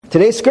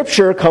Today's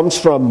scripture comes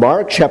from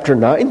Mark chapter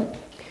 9.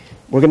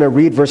 We're going to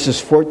read verses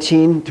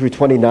 14 through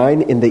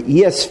 29 in the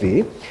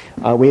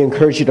ESV. We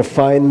encourage you to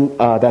find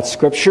that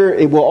scripture.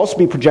 It will also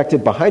be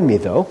projected behind me,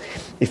 though,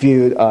 if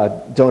you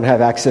don't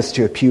have access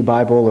to a pew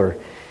Bible or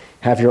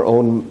have your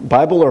own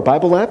Bible or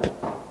Bible app.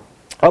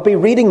 I'll be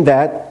reading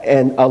that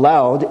and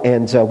aloud,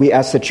 and we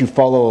ask that you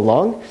follow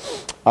along.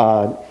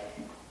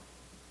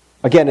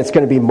 Again, it's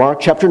going to be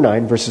Mark chapter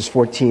 9, verses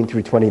 14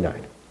 through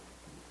 29.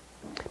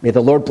 May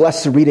the Lord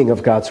bless the reading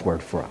of God's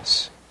word for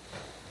us.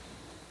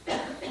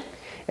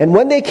 And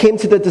when they came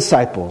to the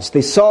disciples,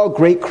 they saw a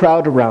great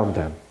crowd around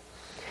them,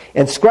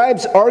 and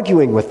scribes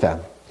arguing with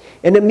them.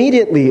 And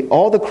immediately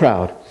all the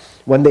crowd,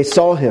 when they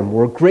saw him,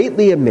 were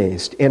greatly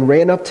amazed, and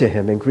ran up to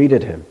him and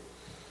greeted him.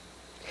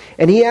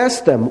 And he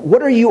asked them,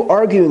 "What are you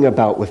arguing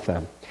about with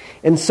them?"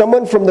 And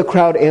someone from the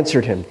crowd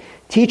answered him,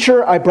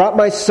 "Teacher, I brought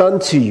my son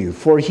to you,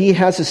 for he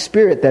has a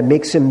spirit that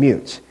makes him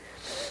mute.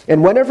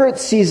 And whenever it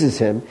seizes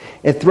him,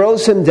 it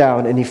throws him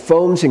down, and he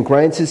foams and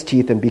grinds his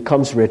teeth and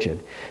becomes rigid.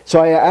 So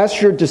I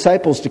asked your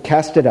disciples to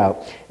cast it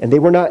out, and they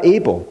were not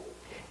able."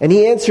 And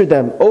he answered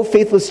them, "O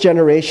faithless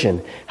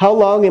generation, how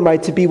long am I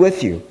to be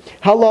with you?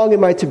 How long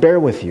am I to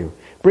bear with you?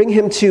 Bring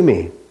him to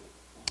me."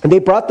 And they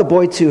brought the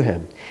boy to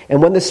him.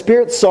 And when the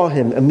spirit saw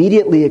him,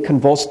 immediately it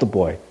convulsed the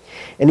boy.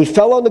 And he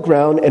fell on the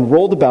ground and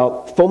rolled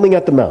about, foaming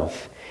at the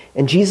mouth.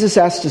 And Jesus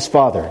asked his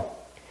father,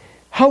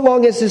 "How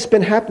long has this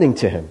been happening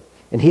to him?"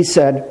 And he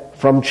said,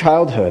 "From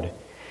childhood.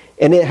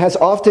 And it has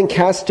often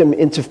cast him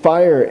into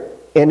fire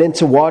and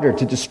into water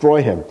to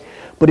destroy him.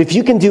 But if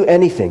you can do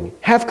anything,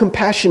 have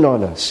compassion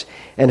on us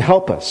and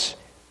help us."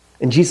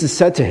 And Jesus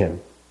said to him,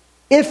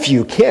 "If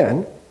you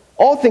can,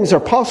 all things are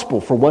possible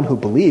for one who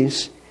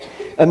believes."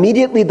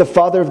 Immediately the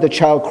father of the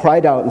child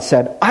cried out and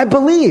said, "I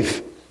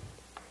believe.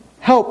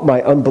 Help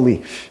my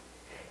unbelief."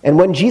 And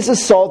when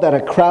Jesus saw that a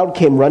crowd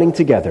came running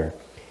together,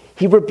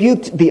 he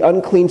rebuked the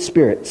unclean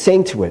spirit,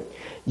 saying to it,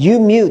 "You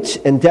mute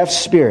and deaf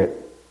spirit,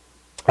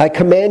 I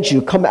command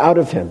you, come out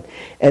of him,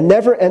 and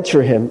never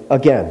enter him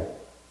again."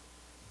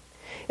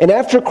 And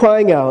after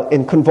crying out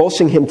and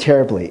convulsing him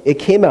terribly, it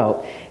came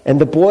out, and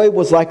the boy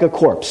was like a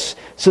corpse,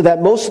 so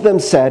that most of them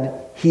said,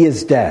 "He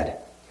is dead."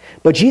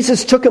 But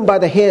Jesus took him by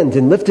the hand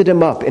and lifted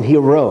him up, and he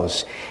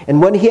arose.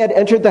 And when he had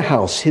entered the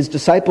house, his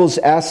disciples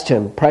asked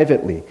him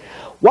privately,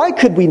 "Why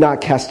could we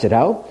not cast it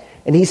out?"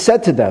 And he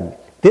said to them,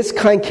 "This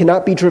kind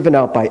cannot be driven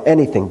out by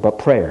anything but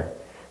prayer."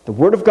 The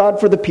word of God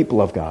for the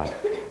people of God.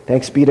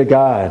 Thanks be to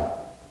God.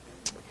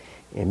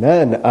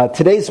 Amen.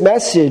 Today's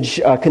message,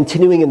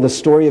 continuing in the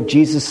Story of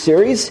Jesus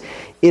series,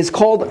 is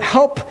called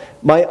Help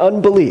My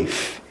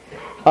Unbelief.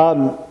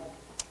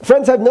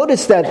 Friends, I've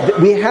noticed that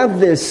we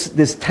have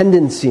this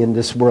tendency in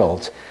this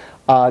world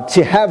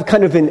to have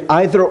kind of an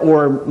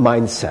either-or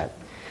mindset.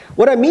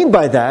 What I mean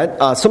by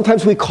that,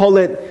 sometimes we call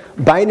it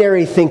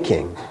binary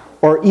thinking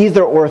or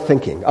either-or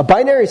thinking. A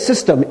binary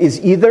system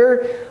is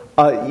either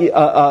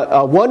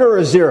a 1 or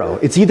a 0.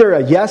 It's either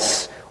a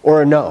yes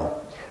or a no,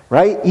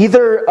 right?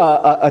 Either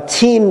a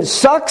team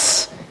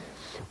sucks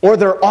or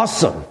they're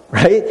awesome,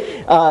 right?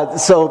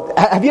 So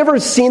have you ever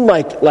seen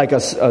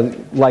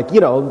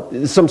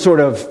some sort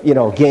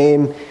of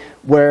game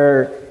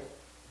where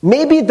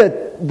maybe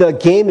the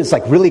game is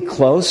like really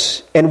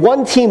close and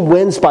one team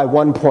wins by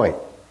 1 point,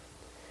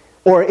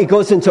 or it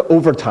goes into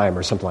overtime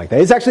or something like that.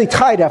 It's actually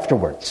tied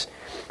afterwards.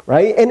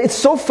 Right? And it's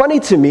so funny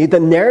to me, the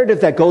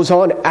narrative that goes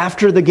on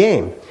after the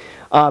game.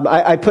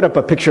 I put up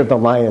a picture of the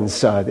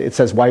Lions. It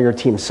says, "Why your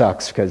team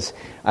sucks," because,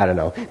 I don't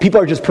know,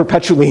 people are just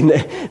perpetually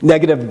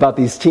negative about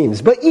these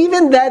teams. But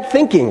even that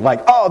thinking,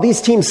 like, oh, these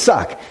teams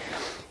suck.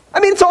 I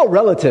mean, it's all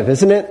relative,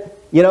 isn't it?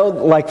 You know,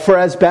 like for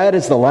as bad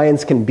as the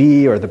Lions can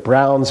be, or the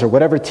Browns, or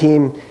whatever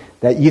team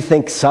that you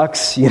think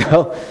sucks,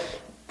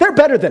 they're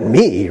better than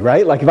me,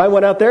 right? Like if I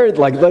went out there,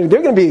 like they're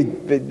going to be,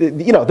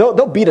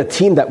 they'll beat a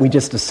team that we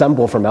just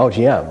assemble from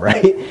LGM,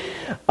 right?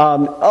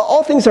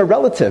 All things are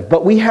relative,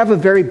 but we have a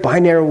very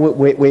binary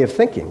way of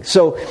thinking.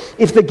 So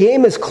if the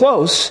game is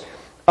close,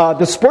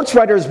 the sports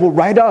writers will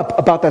write up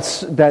about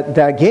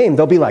that game.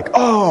 They'll be like,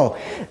 "Oh,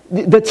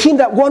 the team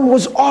that won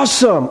was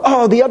awesome.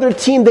 Oh, the other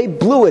team, they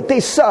blew it.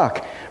 They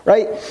suck,"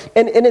 right?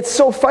 And it's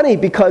so funny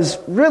because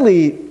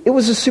really it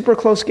was a super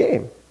close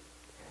game.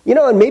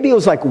 And maybe it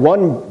was like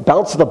one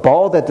bounce of the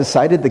ball that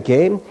decided the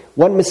game,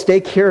 one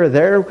mistake here or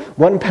there,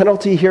 one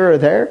penalty here or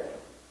there,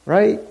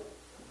 right?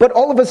 But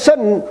all of a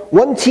sudden,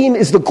 one team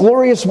is the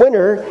glorious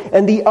winner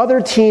and the other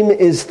team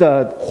is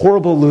the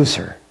horrible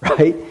loser,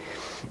 right?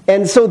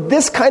 And so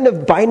this kind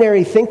of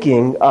binary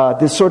thinking,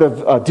 this sort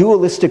of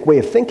dualistic way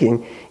of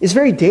thinking, is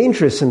very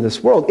dangerous in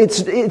this world.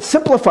 It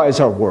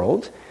simplifies our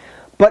world,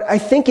 but I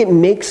think it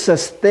makes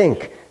us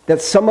think that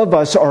some of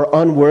us are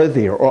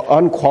unworthy or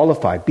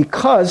unqualified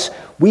because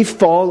we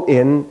fall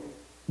in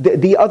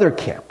the other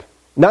camp.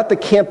 Not the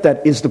camp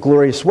that is the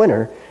glorious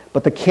winner,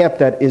 but the camp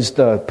that is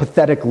the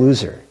pathetic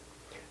loser,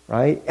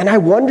 right? And I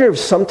wonder if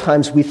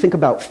sometimes we think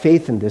about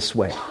faith in this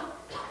way.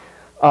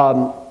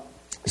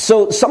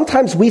 So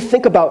sometimes we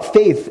think about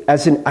faith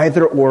as an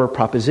either-or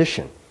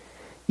proposition.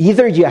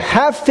 Either you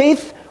have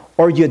faith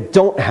or you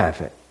don't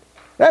have it.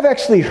 And I've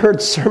actually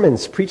heard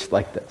sermons preached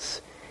like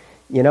this,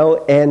 and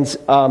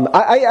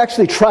I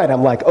actually tried.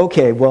 I'm like,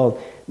 okay, well,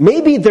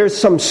 maybe there's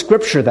some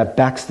scripture that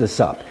backs this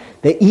up.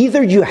 That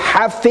either you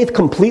have faith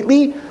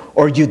completely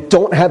or you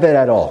don't have it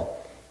at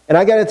all. And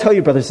I got to tell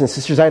you, brothers and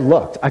sisters, I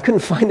looked. I couldn't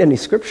find any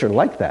scripture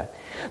like that.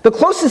 The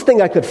closest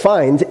thing I could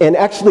find, and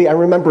actually I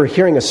remember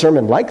hearing a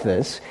sermon like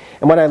this,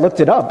 and when I looked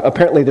it up,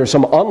 apparently there's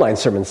some online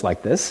sermons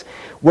like this,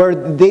 where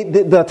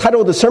the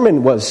title of the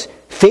sermon was,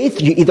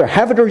 Faith, you either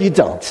have it or you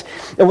don't.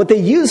 And what they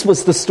used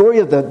was the story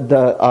of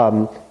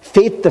the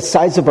faith the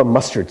size of a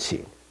mustard seed.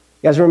 You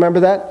guys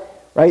remember that?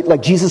 Right?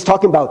 Like Jesus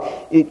talking about,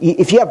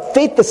 if you have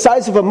faith the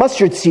size of a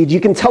mustard seed,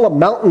 you can tell a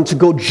mountain to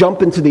go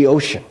jump into the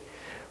ocean.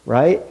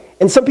 Right?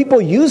 And some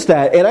people use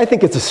that, and I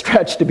think it's a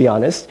stretch, to be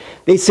honest.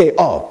 They say,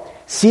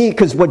 see,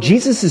 because what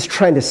Jesus is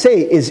trying to say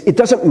is it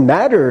doesn't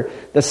matter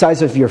the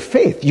size of your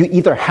faith. You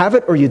either have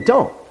it or you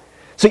don't.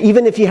 So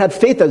even if you had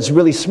faith that's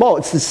really small,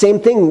 it's the same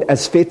thing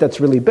as faith that's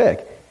really big.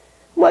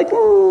 I'm like,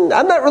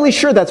 I'm not really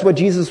sure that's what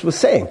Jesus was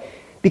saying.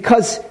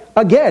 Because,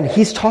 again,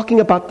 he's talking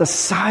about the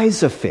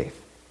size of faith.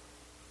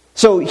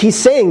 So he's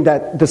saying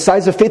that the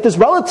size of faith is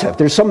relative.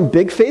 There's some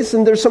big faiths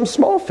and there's some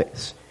small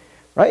faiths.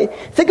 Right?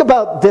 Think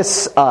about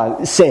this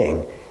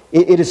saying.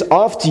 It is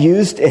oft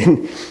used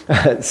in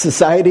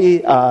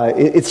society.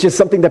 It's just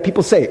something that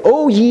people say,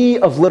 "Oh, ye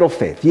of little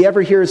faith." You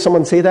ever hear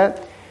someone say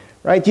that?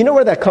 Right? Do you know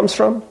where that comes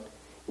from?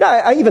 No,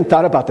 I even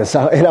thought about this,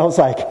 and I was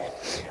like,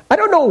 I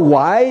don't know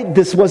why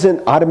this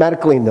wasn't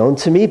automatically known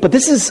to me, but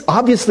this is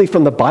obviously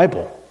from the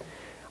Bible.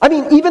 I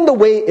mean, even the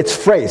way it's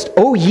phrased,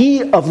 "Oh,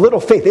 ye of little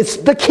faith." It's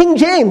the King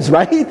James,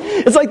 right?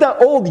 It's like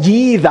that old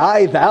 "ye,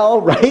 thy, thou,"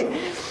 right?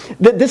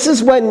 This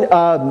is when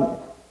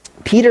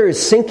Peter is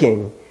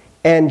sinking,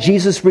 and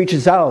Jesus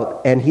reaches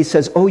out, and he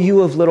says, "Oh,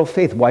 you of little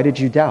faith, why did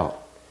you doubt?"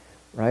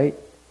 Right?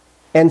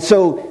 And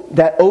so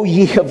that, "Oh,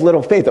 ye of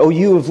little faith, oh,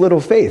 you of little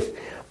faith."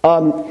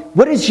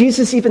 What is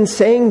Jesus even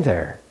saying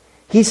there?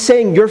 He's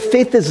saying your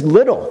faith is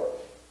little.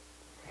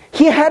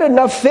 He had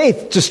enough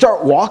faith to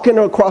start walking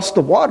across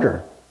the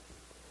water.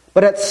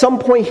 But at some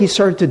point, he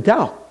started to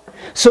doubt.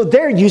 So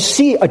there you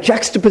see a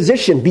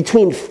juxtaposition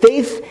between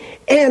faith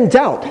and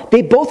doubt.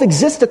 They both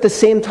exist at the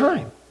same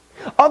time.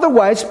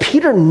 Otherwise,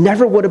 Peter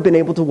never would have been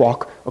able to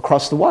walk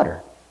across the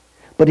water.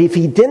 But if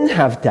he didn't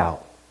have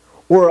doubt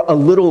or a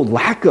little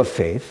lack of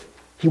faith,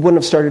 he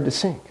wouldn't have started to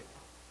sink.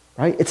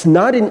 Right? It's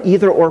not an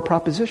either-or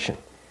proposition.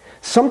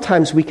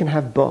 Sometimes we can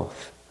have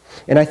both.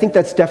 And I think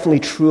that's definitely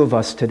true of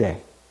us today.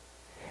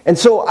 And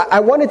so I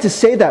wanted to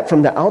say that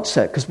from the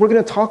outset because we're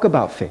going to talk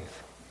about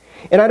faith.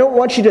 And I don't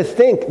want you to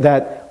think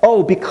that,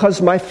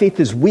 because my faith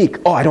is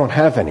weak, I don't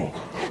have any.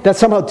 That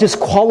somehow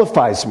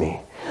disqualifies me.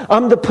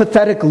 I'm the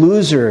pathetic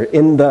loser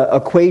in the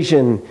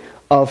equation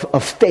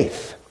of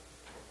faith.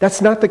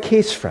 That's not the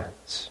case,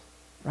 friends.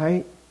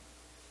 Right?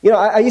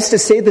 I used to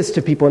say this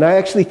to people, and I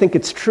actually think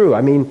it's true.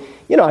 I mean,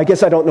 I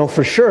guess I don't know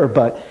for sure,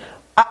 but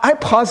I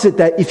posit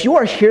that if you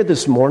are here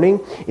this morning,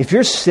 if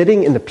you're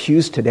sitting in the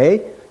pews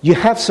today, you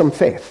have some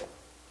faith.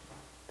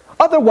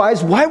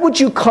 Otherwise, why would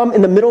you come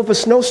in the middle of a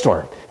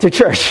snowstorm to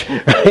church?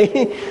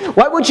 Right?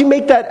 Why would you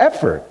make that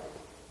effort?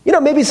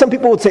 Maybe some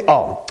people would say,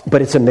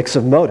 but it's a mix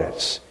of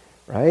motives,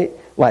 right?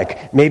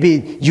 Like,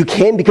 maybe you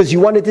came because you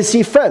wanted to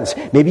see friends.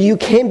 Maybe you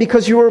came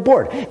because you were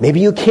bored. Maybe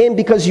you came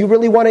because you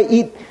really want to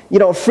eat,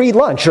 a free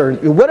lunch or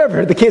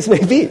whatever the case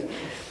may be.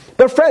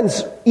 But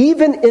friends,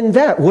 even in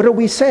that, what are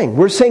we saying?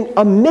 We're saying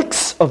a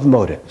mix of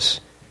motives.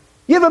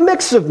 You have a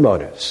mix of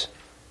motives.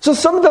 So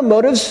some of the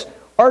motives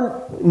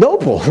are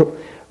noble,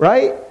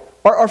 right?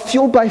 Are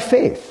fueled by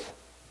faith.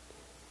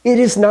 It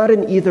is not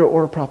an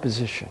either-or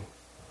proposition.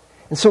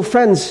 And so,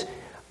 friends,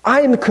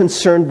 I am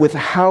concerned with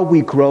how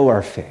we grow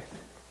our faith.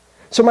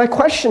 So my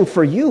question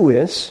for you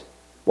is,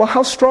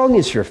 how strong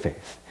is your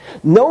faith?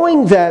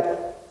 Knowing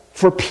that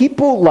for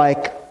people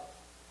like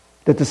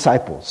the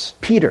disciples,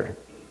 Peter,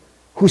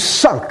 who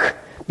sunk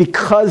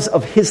because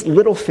of his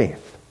little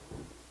faith,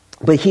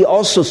 but he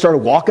also started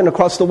walking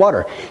across the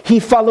water. He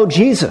followed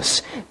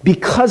Jesus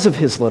because of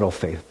his little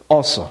faith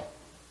also.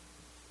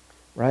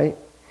 Right?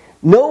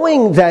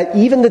 Knowing that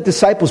even the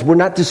disciples were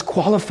not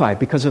disqualified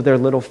because of their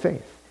little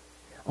faith.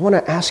 I want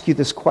to ask you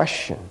this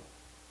question.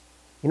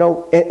 And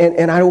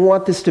I don't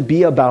want this to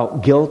be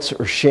about guilt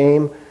or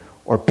shame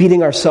or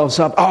beating ourselves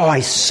up. I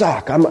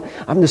suck.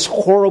 I'm this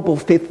horrible,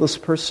 faithless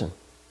person.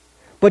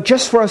 But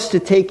just for us to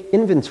take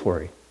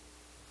inventory.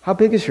 How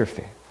big is your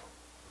faith?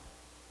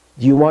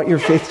 Do you want your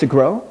faith to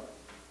grow?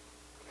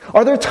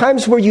 Are there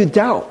times where you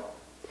doubt,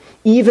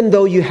 even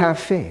though you have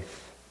faith?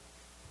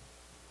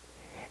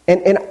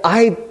 And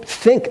I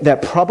think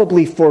that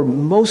probably for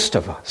most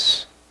of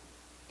us,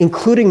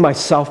 including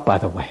myself, by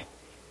the way,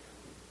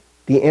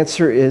 the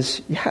answer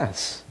is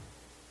yes.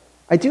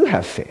 I do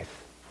have faith.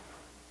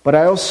 But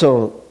I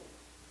also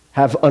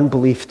have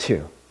unbelief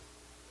too.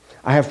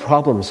 I have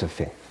problems of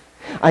faith.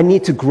 I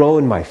need to grow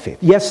in my faith.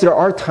 Yes, there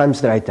are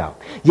times that I doubt.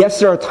 Yes,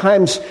 there are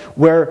times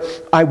where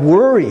I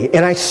worry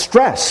and I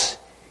stress.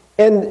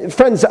 And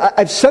friends,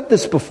 I've said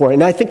this before,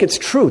 and I think it's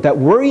true, that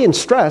worry and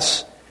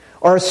stress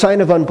are a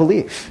sign of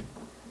unbelief.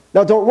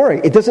 Now, don't worry.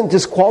 It doesn't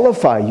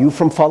disqualify you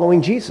from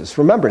following Jesus.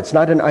 Remember, it's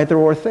not an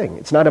either-or thing.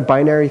 It's not a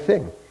binary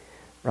thing,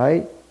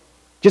 right?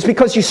 Just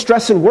because you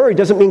stress and worry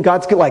doesn't mean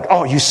God's like,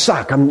 oh, you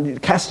suck. I'm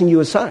casting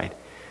you aside,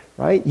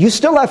 right? You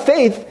still have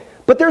faith,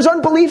 but there's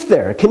unbelief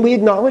there. Can we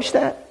acknowledge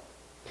that?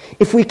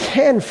 If we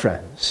can,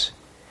 friends,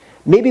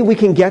 maybe we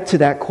can get to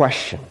that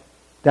question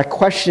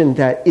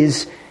that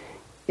is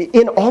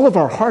in all of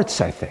our hearts,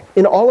 I think,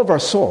 in all of our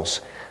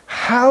souls.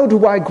 How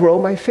do I grow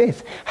my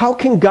faith? How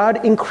can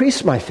God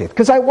increase my faith?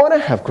 Because I want to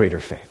have greater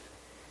faith.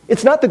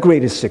 It's not the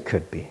greatest it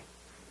could be.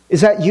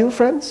 Is that you,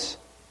 friends?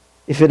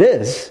 If it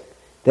is,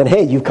 then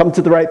hey, you've come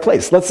to the right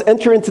place. Let's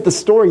enter into the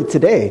story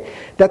today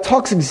that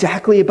talks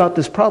exactly about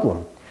this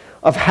problem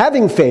of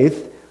having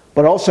faith,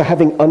 but also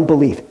having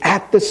unbelief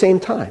at the same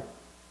time.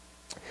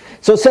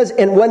 So it says,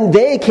 and when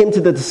they came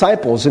to the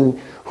disciples, and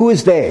who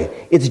is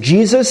they? It's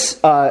Jesus,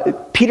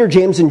 Peter,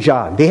 James, and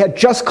John. They had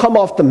just come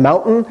off the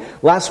mountain.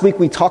 Last week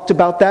we talked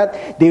about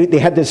that. They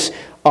had this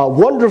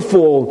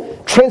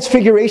wonderful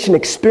transfiguration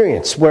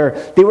experience where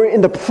they were in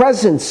the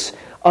presence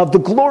of the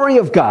glory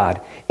of God,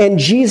 and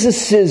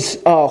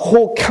Jesus'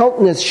 whole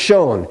countenance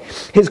shone.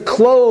 His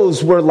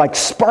clothes were like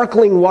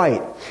sparkling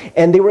white,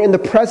 and they were in the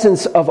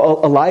presence of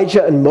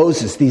Elijah and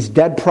Moses, these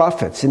dead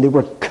prophets, and they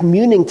were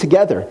communing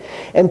together.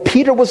 And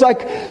Peter was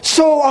like,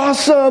 so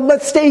awesome,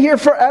 let's stay here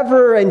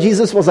forever. And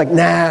Jesus was like,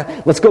 nah,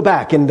 let's go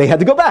back. And they had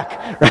to go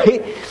back,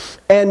 right?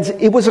 And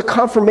it was a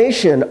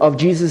confirmation of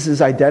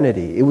Jesus'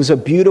 identity. It was a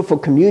beautiful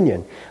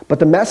communion. But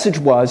the message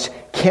was,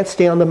 can't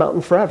stay on the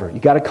mountain forever. You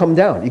got to come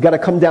down. You got to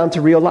come down to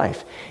real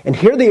life. And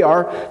here they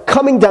are,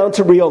 coming down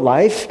to real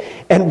life.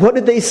 And what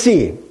did they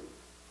see?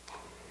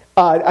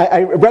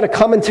 I read a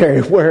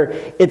commentary where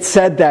it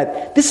said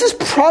that this is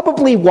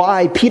probably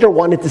why Peter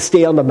wanted to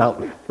stay on the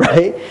mountain,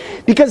 right?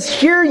 Because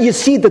here you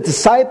see the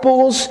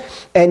disciples,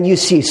 and you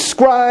see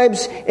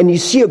scribes, and you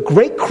see a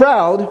great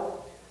crowd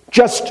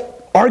just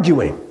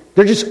arguing.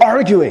 They're just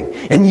arguing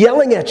and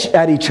yelling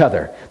at each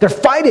other. They're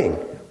fighting,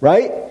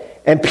 right?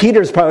 And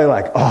Peter's probably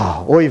like,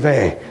 oh, oy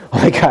vey. Oh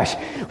my gosh,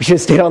 we should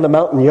have stayed on the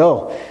mountain,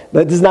 yo.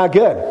 That is not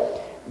good.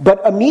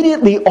 But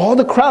immediately all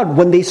the crowd,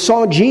 when they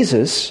saw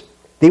Jesus,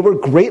 they were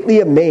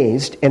greatly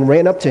amazed and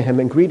ran up to him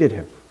and greeted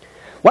him.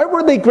 Why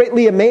were they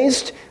greatly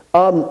amazed?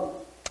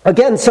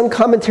 Again, some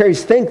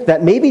commentaries think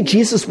that maybe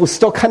Jesus was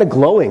still kind of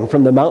glowing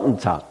from the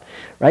mountaintop,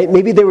 right?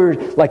 Maybe they were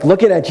like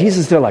looking at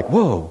Jesus, they're like,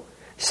 whoa,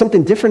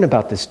 something different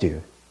about this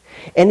dude.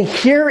 And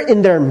here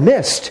in their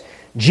midst,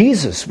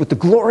 Jesus, with the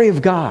glory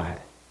of God,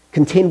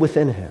 contained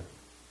within him.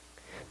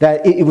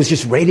 That it was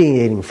just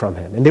radiating from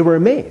him. And they were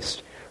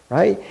amazed,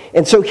 right?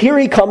 And so here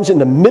he comes in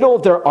the middle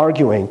of their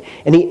arguing,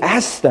 and he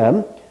asks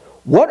them,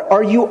 what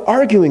are you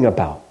arguing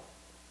about?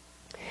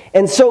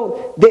 And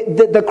so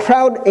the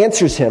crowd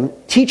answers him,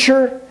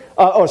 teacher,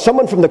 or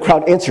someone from the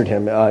crowd answered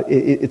him.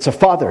 It's a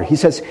father. He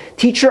says,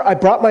 teacher, I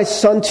brought my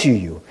son to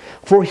you,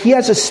 for he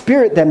has a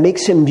spirit that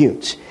makes him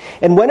mute.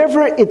 And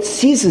whenever it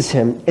seizes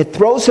him, it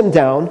throws him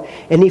down,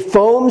 and he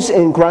foams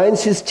and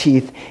grinds his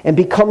teeth and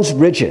becomes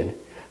rigid.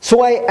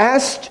 So I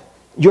asked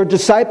your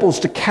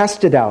disciples to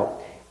cast it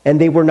out, and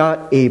they were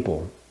not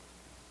able.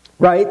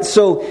 Right?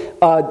 So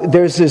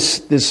there's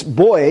this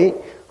boy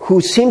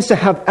who seems to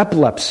have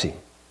epilepsy.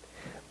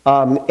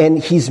 And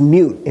he's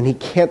mute, and he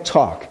can't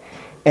talk.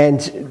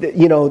 And,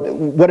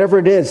 whatever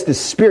it is, the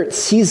spirit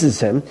seizes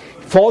him,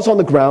 falls on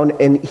the ground,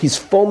 and he's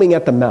foaming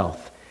at the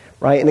mouth,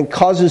 right? And it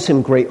causes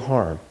him great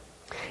harm.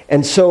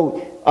 And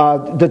so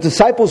the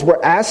disciples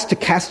were asked to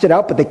cast it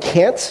out, but they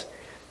can't.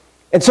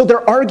 And so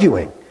they're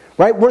arguing,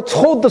 right? We're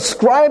told the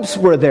scribes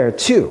were there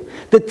too,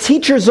 the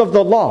teachers of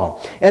the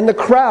law, and the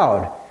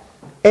crowd.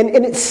 And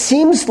it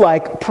seems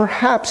like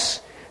perhaps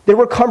there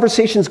were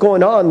conversations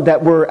going on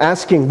that were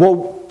asking,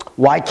 well,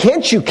 why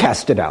can't you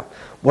cast it out?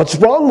 What's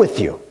wrong with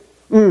you?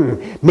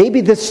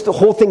 Maybe the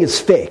whole thing is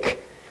fake.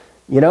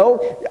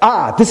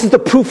 This is the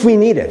proof we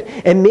needed.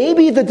 And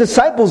maybe the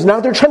disciples now,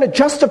 they're trying to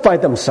justify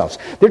themselves.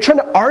 They're trying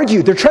to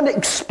argue. They're trying to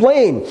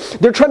explain.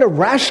 They're trying to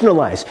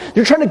rationalize.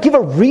 They're trying to give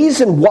a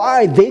reason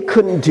why they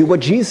couldn't do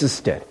what Jesus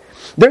did.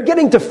 They're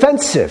getting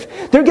defensive.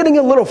 They're getting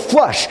a little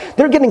flush.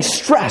 They're getting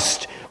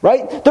stressed,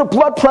 right? Their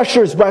blood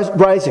pressure is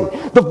rising.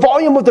 The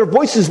volume of their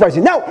voice is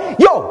rising. Now,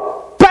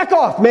 back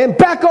off, man,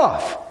 back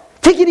off.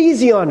 Take it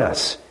easy on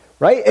us,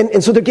 right?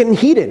 And so they're getting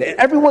heated.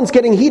 Everyone's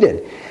getting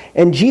heated.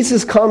 And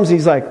Jesus comes,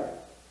 he's like,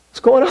 what's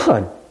going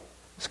on?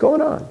 What's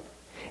going on?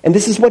 And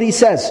this is what he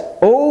says,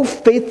 O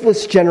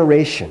faithless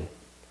generation,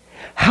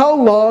 how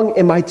long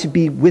am I to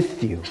be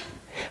with you?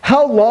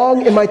 How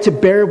long am I to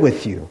bear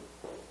with you?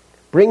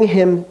 Bring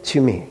him to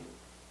me.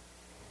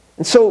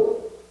 And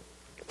so,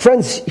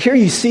 friends, here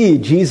you see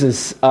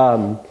Jesus,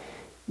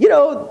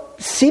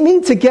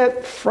 seeming to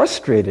get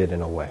frustrated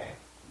in a way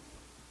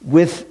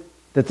with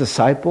the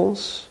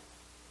disciples,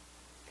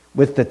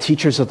 with the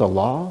teachers of the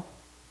law,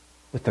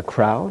 with the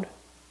crowd.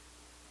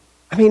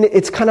 I mean,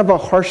 it's kind of a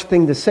harsh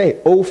thing to say,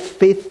 oh,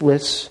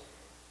 faithless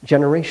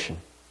generation.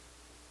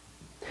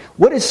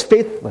 What is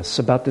faithless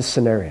about this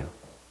scenario?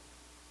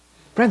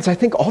 Friends, I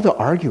think all the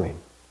arguing,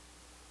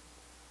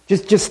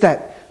 Just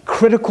that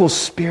critical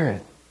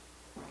spirit,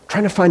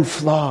 trying to find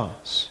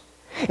flaws.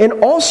 And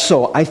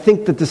also, I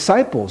think the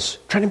disciples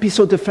trying to be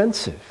so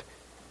defensive,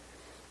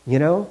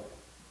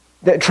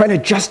 that trying to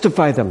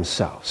justify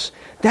themselves.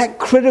 That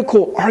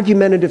critical,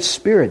 argumentative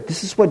spirit,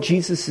 this is what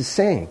Jesus is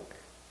saying.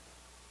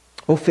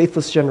 Oh,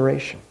 faithless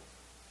generation.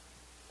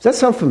 Does that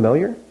sound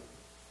familiar?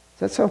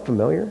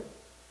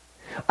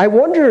 I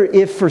wonder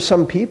if for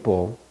some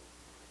people,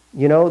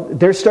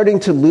 they're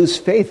starting to lose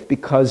faith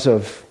because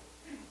of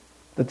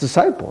the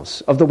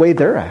disciples, of the way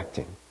they're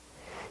acting.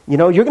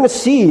 You're going to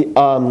see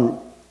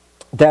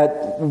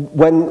that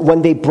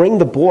when they bring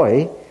the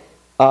boy,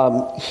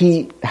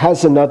 he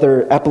has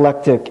another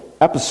epileptic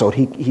episode.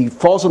 He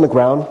falls on the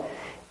ground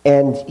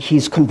and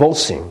he's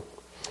convulsing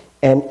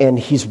and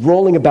he's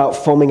rolling about,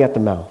 foaming at the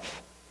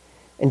mouth.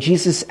 And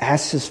Jesus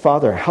asks his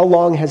father, how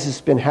long has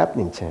this been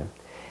happening to him?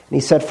 And he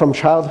said, from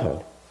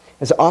childhood.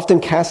 Has often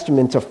cast him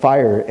into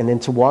fire and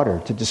into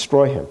water to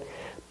destroy him.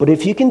 But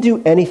if you can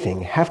do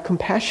anything, have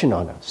compassion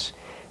on us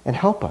and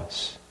help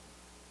us.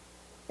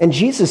 And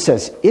Jesus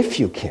says, if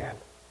you can.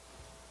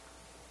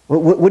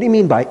 What do you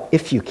mean by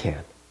if you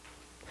can?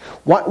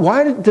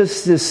 Why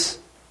does this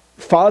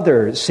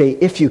father say,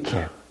 if you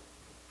can?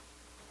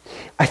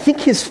 I think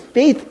his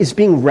faith is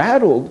being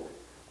rattled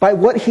by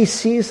what he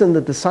sees in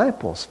the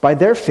disciples, by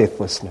their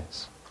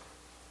faithlessness.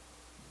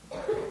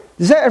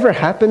 Does that ever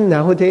happen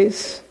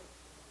nowadays?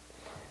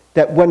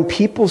 That when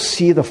people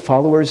see the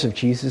followers of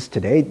Jesus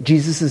today,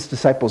 Jesus'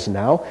 disciples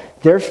now,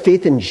 their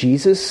faith in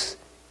Jesus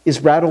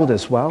is rattled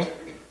as well?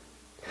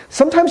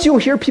 Sometimes you'll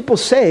hear people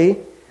say,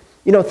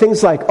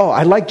 things like, oh,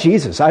 I like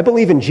Jesus. I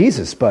believe in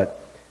Jesus,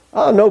 but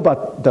I don't know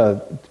about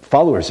the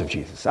followers of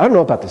Jesus. I don't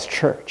know about this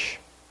church.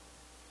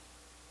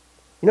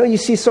 You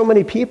see so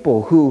many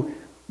people who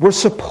were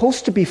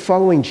supposed to be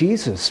following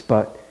Jesus,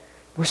 but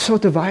we're so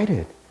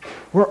divided.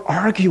 We're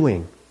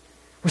arguing.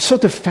 We're so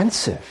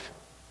defensive.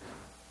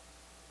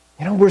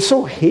 We're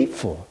so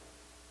hateful.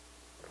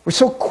 We're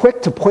so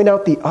quick to point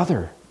out the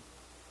other.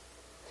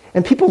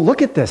 And people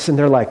look at this and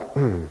they're like,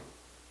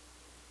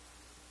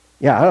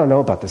 yeah, I don't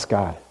know about this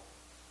God.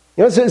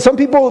 Some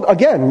people,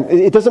 again,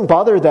 it doesn't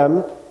bother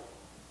them.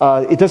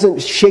 It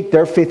doesn't shake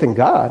their faith in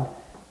God,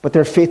 but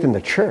their faith in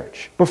the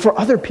church. But for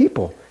other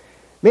people,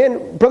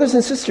 man, brothers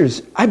and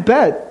sisters, I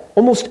bet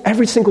almost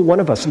every single one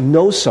of us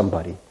knows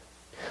somebody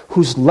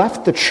who's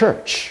left the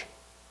church,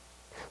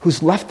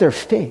 who's left their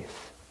faith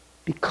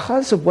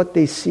because of what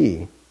they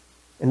see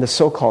in the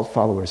so-called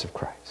followers of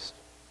Christ.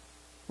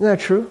 Isn't that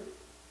true?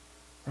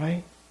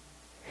 Right?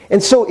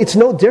 And so it's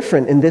no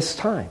different in this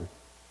time.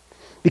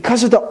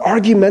 Because of the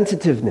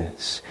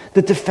argumentativeness,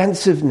 the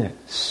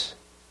defensiveness,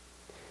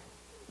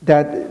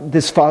 that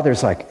this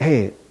father's like,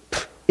 hey,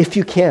 if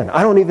you can.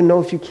 I don't even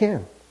know if you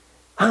can.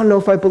 I don't know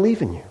if I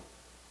believe in you.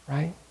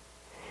 Right?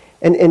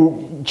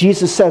 And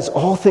Jesus says,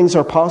 all things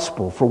are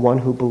possible for one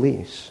who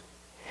believes.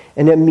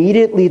 And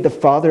immediately the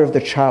father of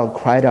the child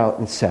cried out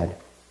and said,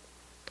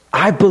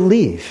 I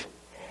believe.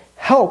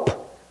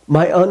 Help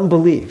my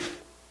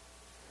unbelief.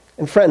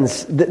 And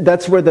friends,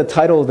 that's where the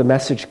title of the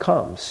message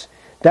comes.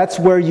 That's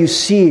where you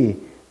see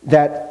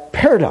that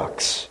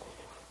paradox,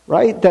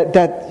 right?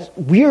 That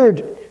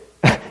weird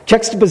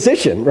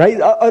juxtaposition, right?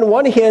 On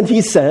one hand,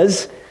 he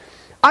says,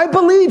 I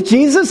believe,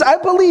 Jesus, I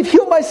believe,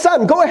 heal my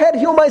son. Go ahead,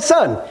 heal my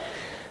son.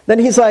 Then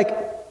he's like,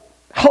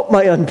 help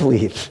my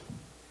unbelief.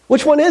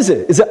 Which one is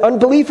it? Is it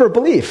unbelief or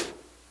belief?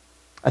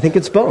 I think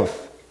it's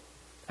both.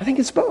 I think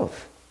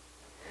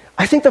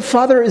the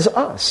Father is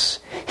us.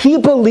 He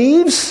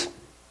believes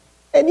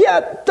and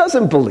yet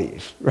doesn't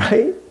believe,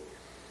 right?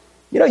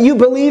 You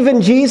believe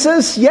in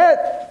Jesus,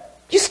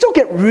 yet you still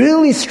get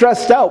really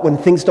stressed out when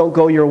things don't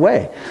go your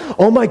way.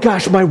 Oh my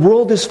gosh, my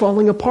world is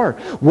falling apart.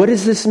 What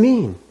does this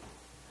mean?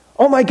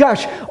 Oh my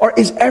gosh,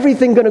 is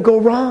everything going to go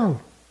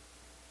wrong?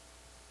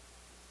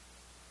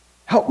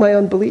 Help my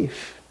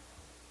unbelief.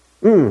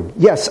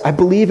 Yes, I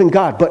believe in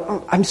God, but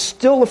I'm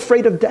still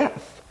afraid of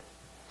death.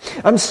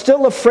 I'm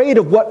still afraid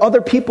of what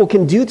other people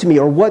can do to me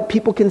or what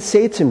people can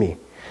say to me.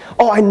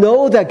 Oh, I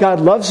know that God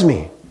loves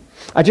me.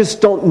 I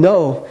just don't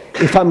know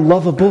if I'm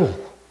lovable.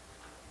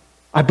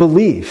 I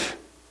believe.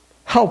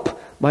 Help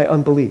my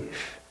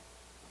unbelief.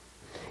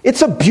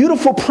 It's a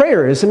beautiful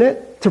prayer, isn't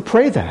it? To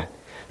pray that.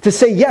 To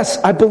say, yes,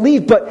 I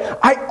believe, but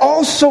I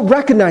also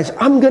recognize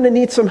I'm going to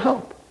need some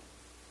help.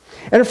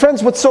 And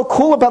friends, what's so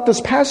cool about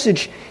this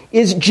passage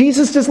is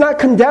Jesus does not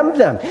condemn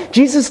them.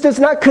 Jesus does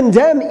not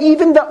condemn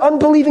even the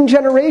unbelieving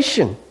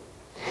generation.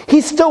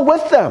 He's still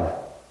with them.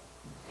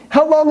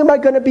 How long am I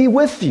going to be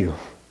with you?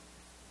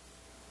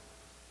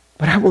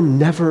 But I will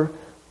never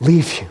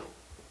leave you.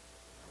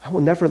 I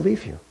will never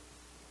leave you.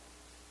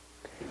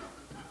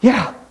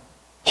 Yeah,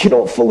 you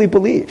don't fully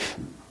believe.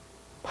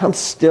 I'm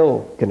still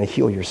going to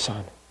heal your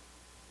son.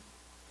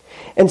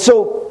 And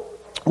so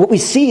what we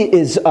see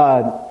is,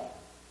 I'm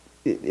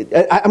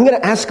going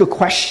to ask a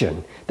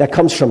question that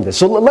comes from this.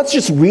 So let's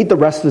just read the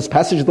rest of this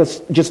passage. Let's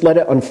just let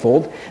it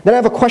unfold. Then I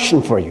have a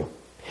question for you.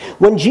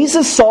 When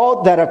Jesus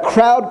saw that a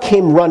crowd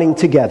came running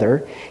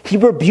together, he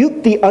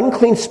rebuked the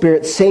unclean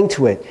spirit, saying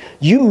to it,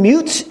 "You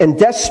mute and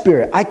deaf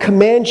spirit, I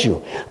command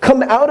you,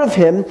 come out of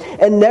him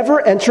and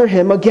never enter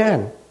him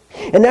again."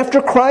 And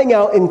after crying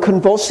out and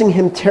convulsing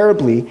him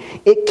terribly,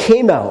 it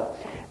came out,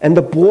 and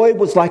the boy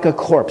was like a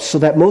corpse, so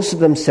that most of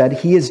them said,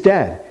 "He is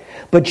dead."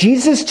 But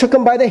Jesus took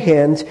him by the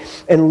hand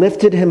and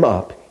lifted him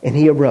up, and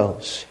he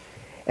arose.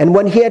 And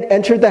when he had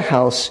entered the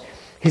house,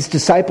 his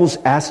disciples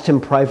asked him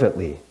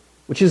privately,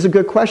 which is a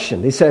good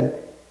question. They said,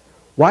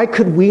 "Why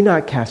could we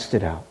not cast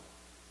it out?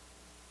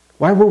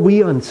 Why were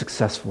we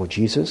unsuccessful,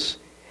 Jesus?"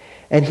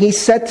 And he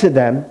said to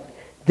them,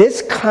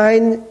 "This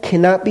kind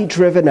cannot be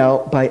driven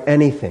out by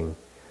anything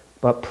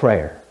but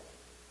prayer."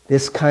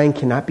 This kind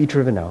cannot be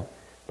driven out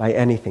by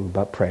anything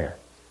but prayer.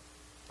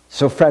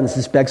 So friends,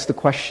 this begs the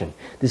question.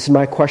 This is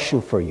my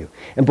question for you.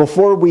 And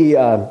before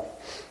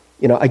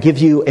I give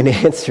you an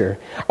answer,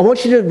 I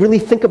want you to really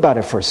think about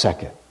it for a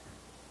second.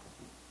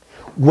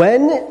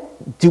 When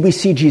do we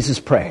see Jesus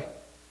pray?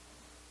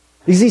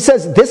 Because he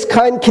says this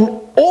kind can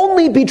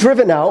only be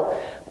driven out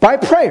by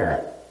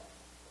prayer.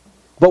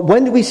 But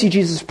when do we see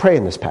Jesus pray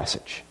in this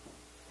passage?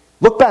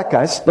 Look back,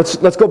 guys. Let's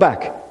go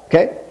back.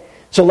 Okay?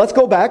 So let's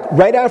go back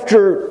right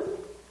after,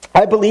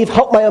 I believe,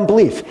 help my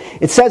unbelief.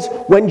 It says,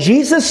 when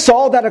Jesus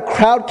saw that a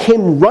crowd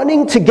came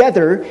running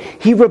together,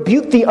 he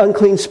rebuked the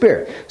unclean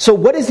spirit. So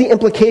what is the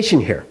implication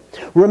here?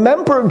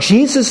 Remember,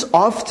 Jesus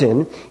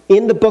often,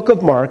 in the book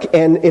of Mark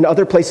and in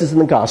other places in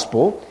the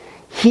gospel,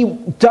 he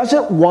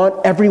doesn't want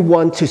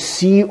everyone to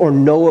see or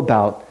know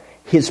about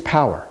his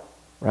power,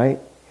 right?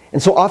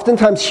 And so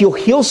oftentimes he'll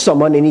heal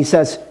someone and he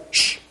says,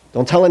 "Shh,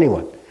 don't tell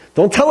anyone.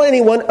 Don't tell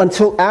anyone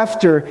until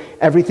after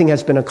everything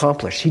has been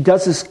accomplished." He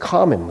does this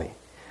commonly.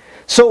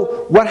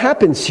 So what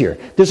happens here?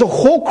 There's a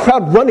whole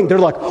crowd running. They're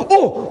like,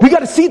 "Oh, we got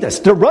to see this."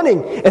 They're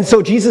running. And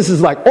so Jesus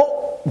is like,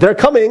 "Oh, they're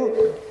coming.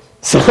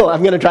 So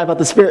I'm going to drive out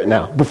the spirit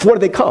now before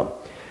they come."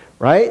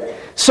 Right?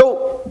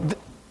 So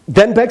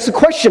then begs the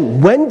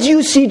question, when do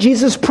you see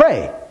Jesus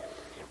pray?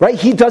 Right?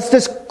 He does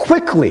this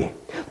quickly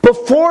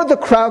before the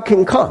crowd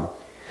can come.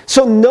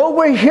 So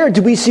nowhere here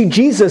do we see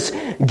Jesus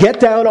get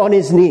down on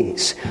his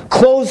knees,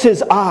 close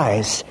his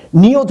eyes,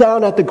 kneel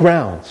down at the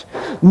ground.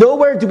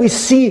 Nowhere do we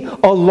see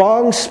a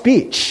long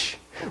speech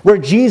where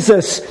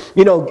Jesus,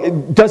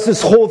 does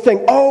this whole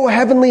thing. "Oh,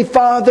 Heavenly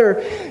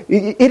Father,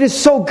 it is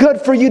so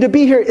good for you to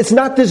be here." It's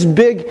not this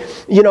big,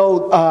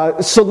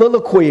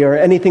 soliloquy or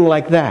anything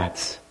like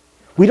that.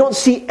 We don't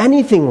see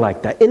anything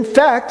like that. In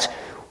fact,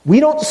 we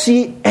don't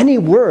see any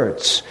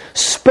words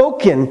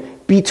spoken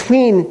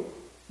between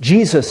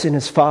Jesus and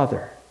his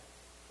Father,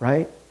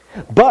 right?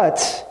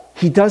 But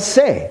he does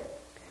say,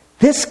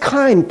 this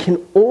kind can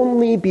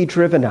only be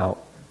driven out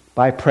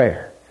by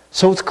prayer.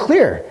 So it's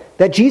clear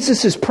that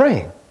Jesus is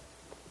praying.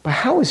 But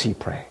how is he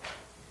praying?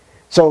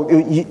 So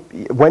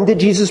when did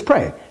Jesus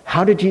pray?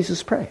 How did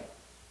Jesus pray?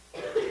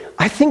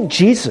 I think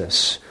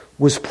Jesus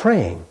was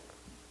praying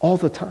all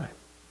the time.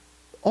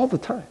 All the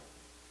time.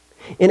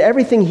 In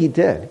everything he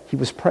did, he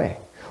was praying.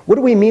 What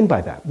do we mean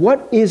by that?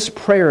 What is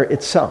prayer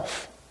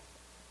itself?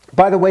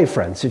 By the way,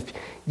 friends, if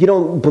you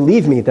don't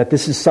believe me that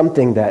this is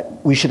something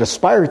that we should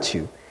aspire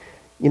to,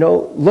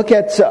 look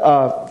at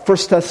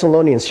 1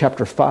 Thessalonians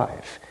chapter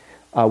 5,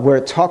 where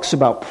it talks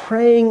about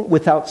praying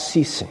without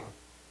ceasing,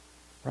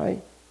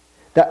 right?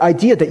 That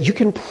idea that you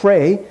can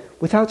pray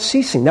without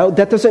ceasing. Now,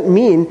 that doesn't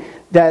mean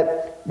that,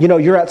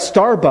 you're at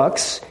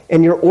Starbucks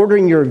and you're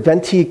ordering your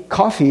venti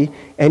coffee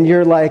and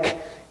you're like,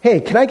 "Hey,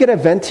 can I get a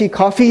venti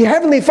coffee?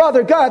 Heavenly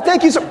Father, God,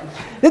 thank you so..."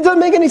 It doesn't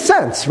make any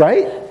sense,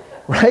 right?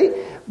 Right?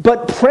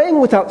 But praying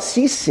without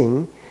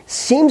ceasing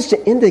seems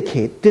to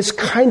indicate this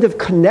kind of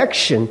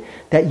connection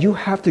that you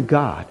have to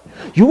God.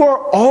 You are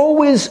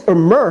always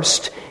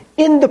immersed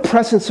in the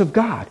presence of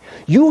God.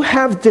 You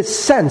have this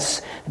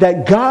sense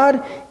that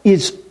God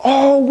is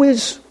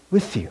always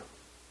with you,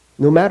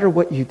 no matter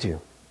what you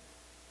do.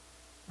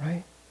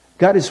 Right?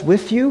 God is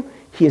with you.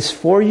 He is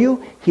for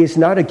you. He is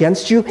not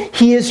against you.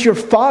 He is your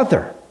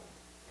Father.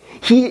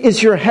 He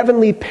is your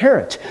heavenly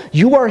parent.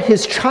 You are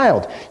his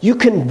child. You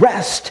can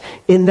rest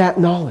in that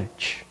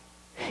knowledge.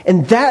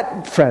 And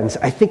that, friends,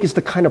 I think is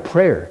the kind of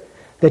prayer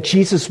that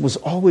Jesus was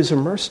always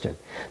immersed in.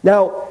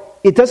 Now,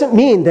 it doesn't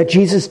mean that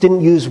Jesus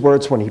didn't use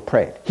words when he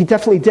prayed. He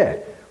definitely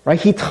did, right?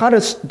 He taught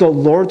us the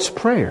Lord's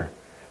Prayer,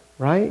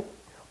 right?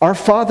 "Our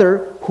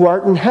Father who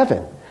art in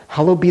heaven,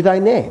 hallowed be thy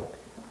name,"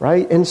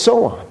 right? And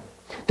so on.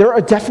 There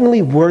are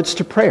definitely words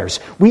to prayers.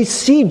 We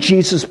see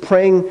Jesus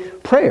praying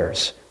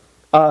prayers.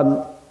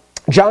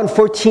 John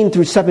 14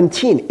 through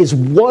 17 is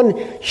one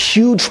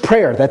huge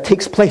prayer that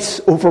takes place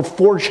over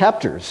 4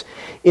 chapters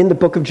in the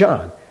book of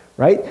John,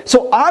 right?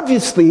 So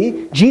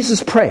obviously,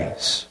 Jesus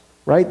prays,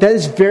 right? That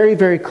is very,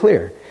 very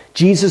clear.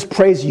 Jesus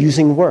prays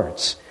using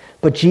words,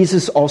 but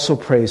Jesus also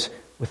prays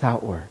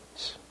without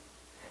words.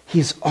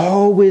 He's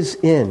always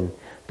in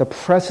the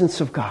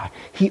presence of God.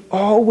 He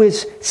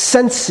always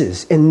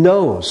senses and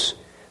knows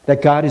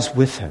that God is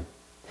with him.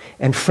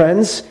 And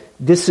friends,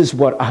 this is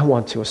what I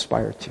want to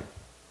aspire to.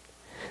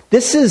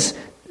 This is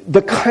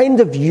the kind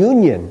of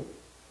union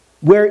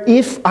where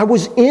if I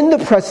was in the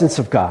presence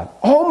of God,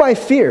 all my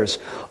fears,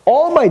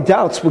 all my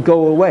doubts would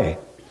go away.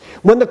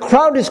 When the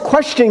crowd is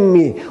questioning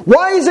me,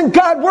 why isn't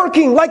God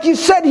working like you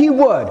said he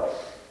would?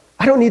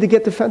 I don't need to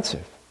get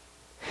defensive.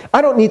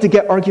 I don't need to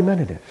get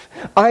argumentative.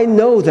 I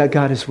know that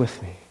God is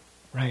with me,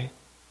 right?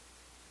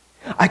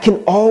 I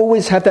can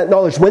always have that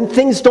knowledge when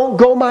things don't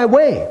go my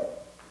way,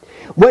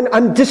 when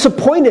I'm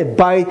disappointed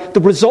by the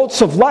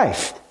results of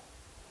life,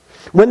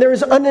 when there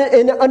is an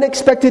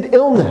unexpected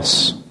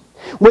illness,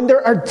 when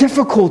there are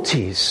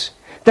difficulties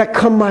that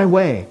come my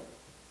way.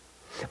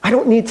 I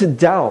don't need to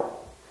doubt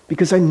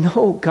because I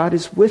know God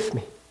is with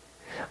me.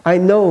 I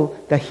know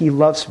that he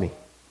loves me.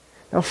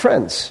 Now,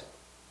 friends,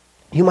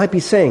 you might be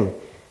saying,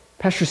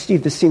 Pastor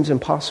Steve, this seems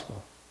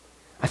impossible.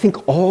 I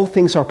think all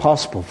things are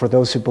possible for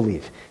those who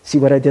believe. See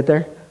what I did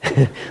there?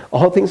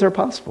 All things are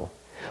possible.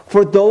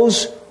 For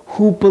those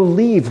who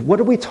believe, what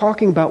are we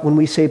talking about when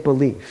we say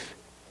believe?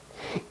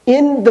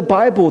 In the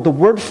Bible, the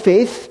word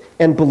faith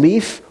and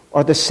belief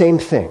are the same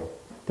thing.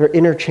 They're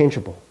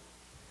interchangeable,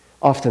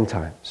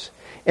 oftentimes.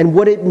 And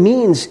what it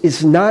means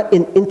is not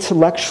an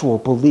intellectual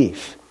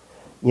belief.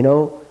 You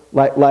know,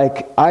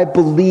 like I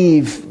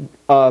believe,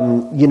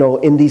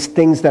 in these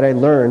things that I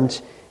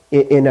learned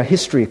in a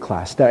history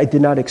class that I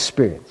did not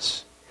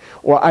experience.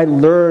 Or I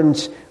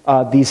learned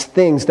these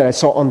things that I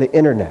saw on the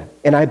internet,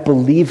 and I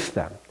believe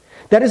them.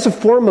 That is a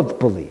form of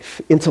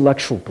belief,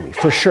 intellectual belief,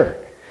 for sure.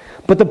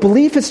 But the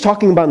belief it's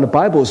talking about in the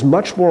Bible is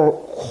much more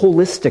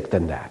holistic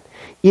than that.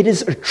 It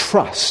is a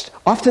trust.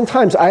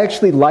 Oftentimes, I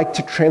actually like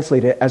to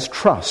translate it as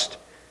trust.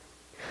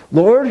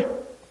 Lord,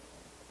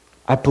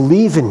 I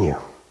believe in you,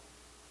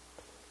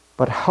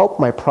 but help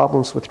my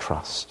problems with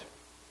trust.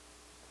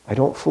 I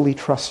don't fully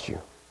trust you.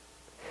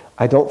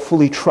 I don't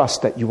fully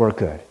trust that you are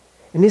good.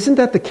 And isn't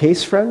that the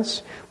case,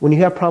 friends? When you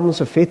have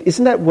problems of faith,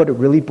 isn't that what it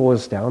really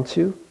boils down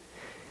to?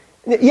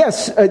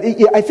 Yes,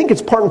 I think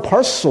it's part and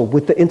parcel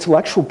with the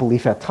intellectual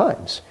belief at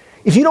times.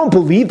 If you don't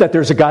believe that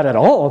there's a God at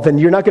all, then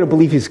you're not going to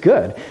believe he's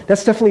good.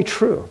 That's definitely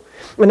true.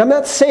 And I'm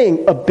not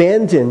saying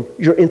abandon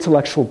your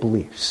intellectual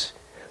beliefs,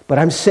 but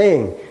I'm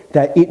saying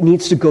that it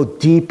needs to go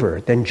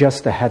deeper than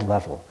just the head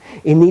level.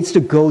 It needs to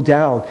go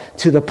down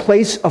to the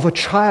place of a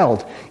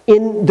child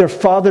in their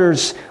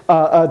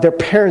their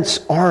parents'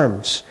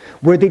 arms,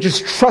 where they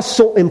just trust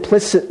so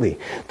implicitly.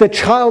 The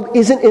child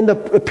isn't in the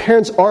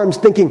parents' arms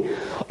thinking,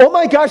 oh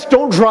my gosh,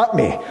 don't drop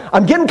me.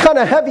 I'm getting kind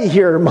of heavy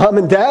here, Mom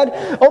and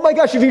Dad. Oh my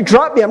gosh, if you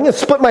drop me, I'm going to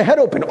split my head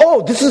open.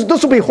 Oh, this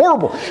will be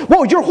horrible.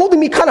 Whoa, you're holding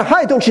me kind of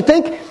high, don't you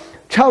think?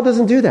 Child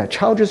doesn't do that.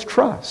 Child just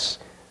trusts.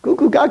 Goo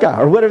goo gaga,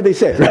 or whatever they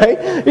say,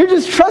 right? You're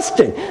just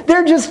trusting.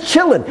 They're just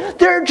chilling.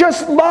 They're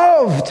just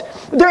loved.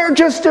 They're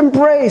just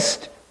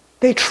embraced.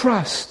 They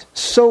trust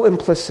so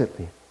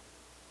implicitly.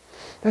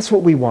 That's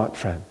what we want,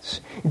 friends.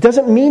 It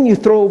doesn't mean you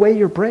throw away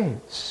your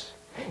brains.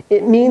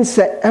 It means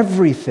that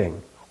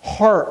everything,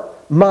 heart,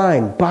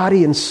 mind,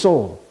 body, and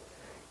soul,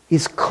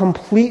 is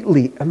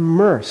completely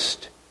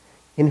immersed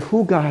in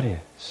who God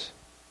is.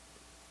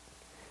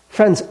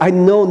 Friends, I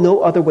know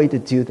no other way to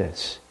do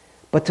this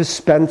but to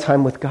spend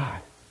time with God.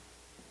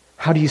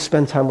 How do you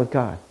spend time with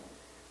God?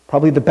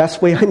 Probably the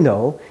best way I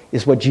know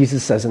is what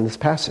Jesus says in this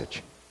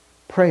passage.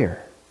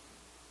 Prayer.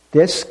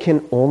 This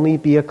can only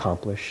be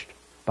accomplished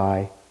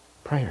by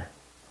prayer.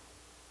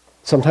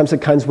 Sometimes the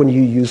kinds when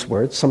you use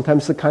words,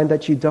 sometimes the kind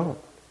that you don't.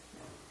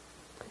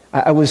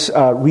 I was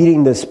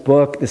reading this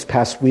book this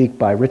past week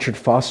by Richard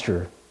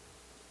Foster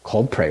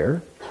called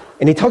Prayer,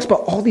 and he talks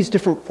about all these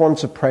different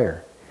forms of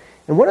prayer.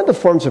 And one of the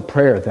forms of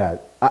prayer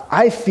that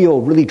I feel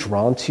really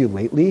drawn to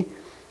lately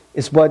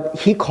is what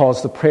he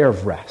calls the prayer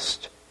of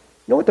rest.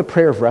 You know what the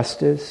prayer of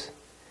rest is?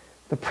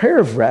 The prayer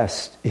of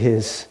rest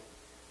is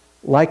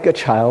like a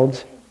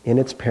child in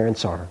its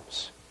parents'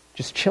 arms,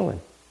 just chilling,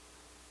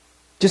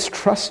 just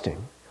trusting,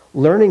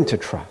 learning to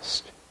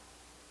trust.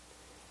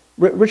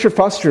 Richard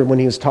Foster, when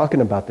he was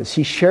talking about this,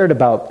 he shared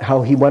about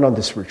how he went on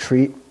this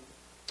retreat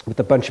with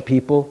a bunch of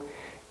people.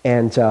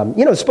 And,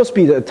 it's supposed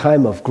to be a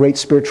time of great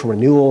spiritual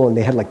renewal, and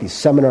they had like these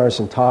seminars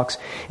and talks.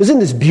 It was in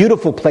this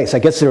beautiful place. I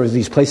guess there was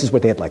these places where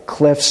they had like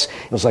cliffs.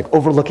 It was like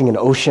overlooking an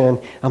ocean.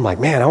 I'm like,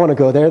 man, I want to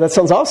go there. That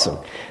sounds awesome,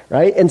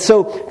 right? And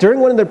so during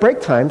one of their break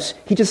times,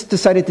 he just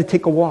decided to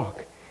take a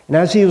walk. And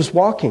as he was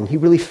walking, he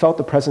really felt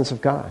the presence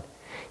of God.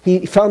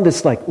 He found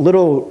this like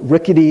little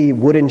rickety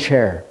wooden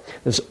chair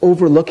that was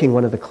overlooking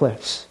one of the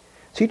cliffs.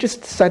 So he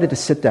just decided to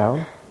sit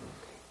down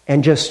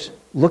and just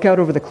look out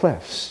over the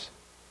cliffs.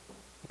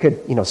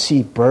 Could,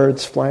 see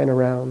birds flying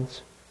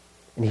around,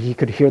 and he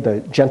could hear the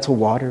gentle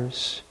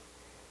waters.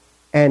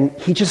 And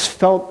he just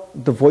felt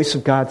the voice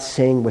of God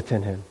saying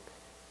within him,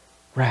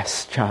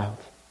 rest, child.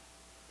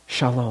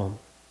 Shalom.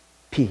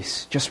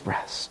 Peace. Just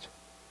rest.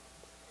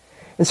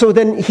 And so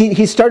then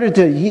he started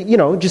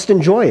to, just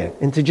enjoy it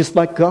and to just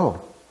let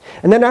go.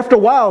 And then after a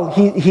while,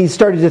 he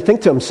started to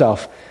think to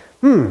himself,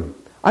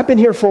 I've been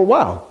here for a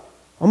while.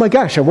 Oh my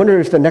gosh, I wonder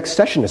if the next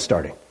session is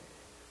starting.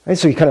 Right?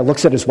 So he kind of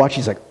looks at his watch.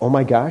 He's like, oh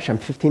my gosh, I'm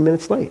 15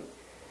 minutes late.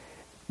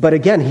 But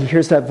again, he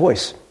hears that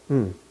voice.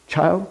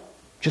 Child,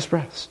 just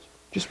rest.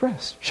 Just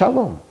rest.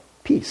 Shalom.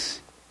 Peace.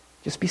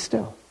 Just be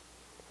still.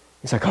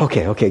 He's like,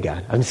 okay,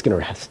 God, I'm just going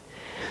to rest.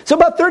 So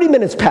about 30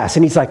 minutes pass,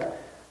 and he's like,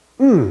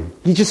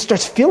 he just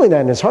starts feeling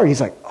that in his heart.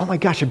 He's like, oh my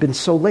gosh, I've been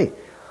so late.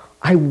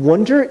 I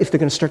wonder if they're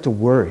going to start to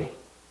worry.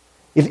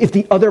 If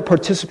the other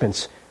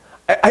participants,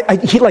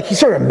 he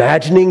started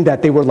imagining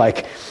that they were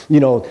like,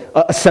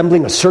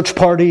 assembling a search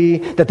party,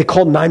 that they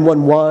called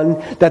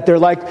 911, that they're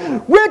like,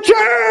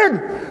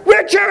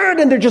 Richard,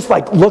 and they're just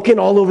like looking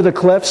all over the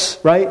cliffs,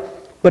 right?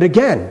 But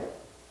again,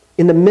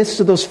 in the midst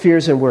of those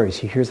fears and worries,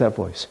 he hears that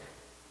voice.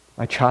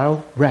 My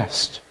child,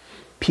 rest,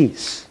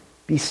 peace,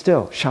 be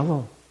still,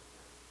 shalom.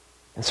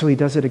 And so he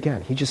does it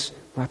again. He just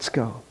lets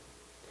go.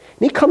 And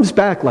he comes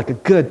back like a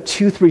good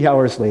 2-3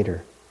 hours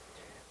later.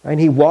 And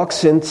he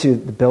walks into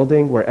the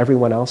building where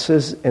everyone else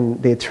is,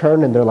 and they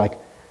turn and they're like,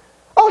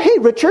 oh, hey,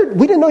 Richard,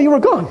 we didn't know you were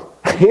gone.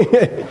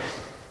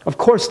 Of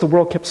course, the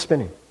world kept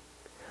spinning.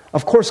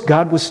 Of course,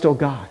 God was still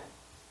God.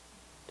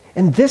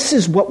 And this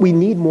is what we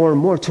need more and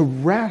more, to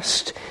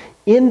rest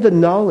in the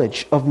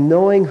knowledge of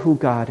knowing who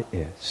God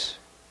is.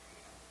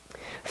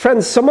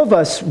 Friends, some of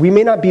us, we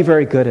may not be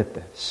very good at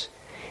this.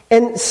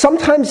 And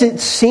sometimes it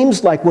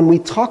seems like when we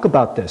talk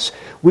about this,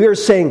 we are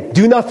saying,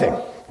 do nothing,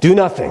 do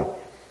nothing.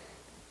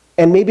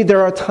 And maybe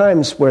there are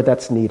times where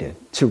that's needed,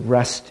 to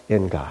rest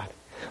in God.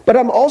 But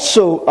I'm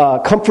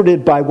also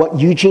comforted by what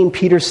Eugene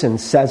Peterson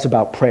says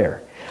about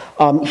prayer.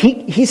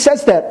 He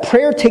says that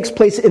prayer takes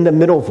place in the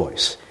middle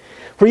voice.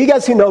 For you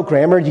guys who know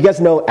grammar, you guys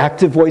know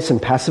active voice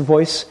and passive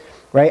voice,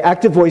 right?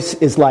 Active voice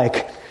is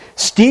like,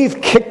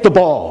 Steve kicked the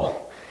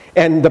ball.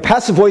 And the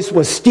passive voice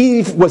was,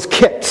 Steve was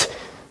kicked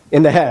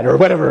in the head or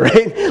whatever,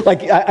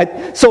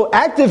 right? So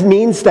active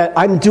means that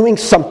I'm doing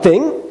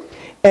something,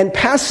 and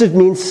passive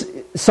means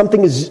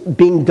something is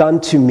being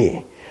done to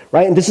me,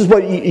 right? And this is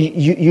what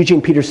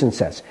Eugene Peterson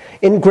says.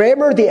 In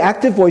grammar, the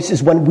active voice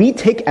is when we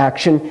take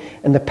action,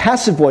 and the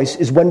passive voice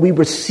is when we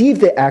receive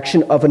the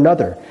action of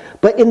another.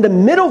 But in the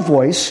middle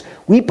voice,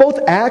 we both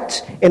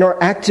act and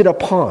are acted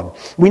upon.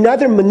 We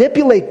neither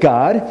manipulate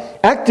God,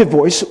 active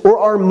voice, or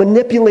are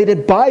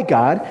manipulated by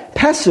God,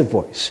 passive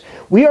voice.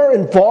 We are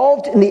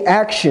involved in the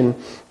action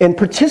and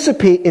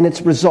participate in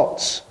its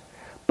results,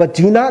 but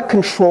do not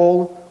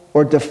control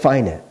or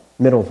define it,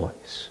 middle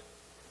voice.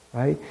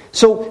 Right?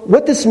 So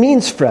what this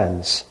means,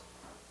 friends,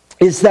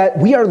 is that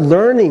we are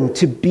learning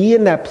to be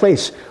in that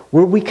place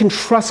where we can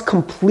trust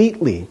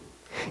completely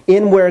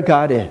in where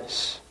God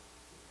is.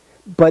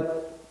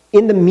 But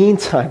in the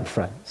meantime,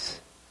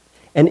 friends,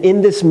 and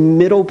in this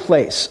middle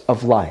place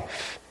of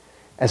life,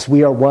 as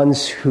we are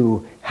ones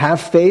who have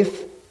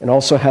faith and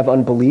also have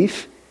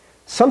unbelief,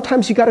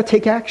 sometimes you got to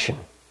take action,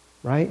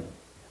 right?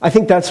 I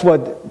think that's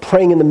what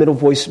praying in the middle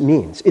voice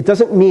means. It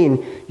doesn't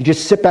mean you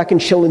just sit back and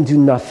chill and do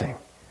nothing.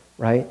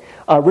 Right?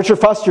 Richard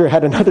Foster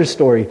had another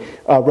story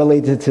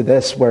related to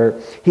this, where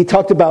he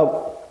talked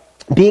about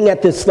being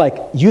at this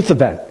youth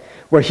event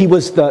where he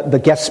was the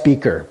guest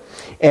speaker.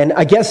 And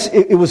I guess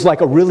it was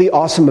like a really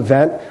awesome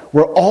event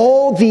where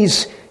all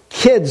these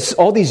kids,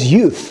 all these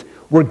youth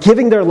were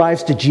giving their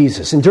lives to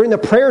Jesus. And during the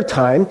prayer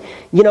time,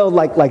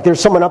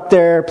 there's someone up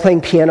there playing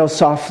piano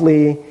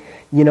softly,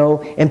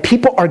 and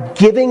people are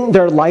giving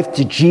their life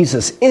to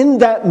Jesus. In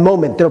that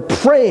moment, they're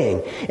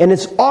praying, and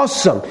it's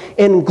awesome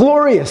and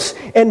glorious.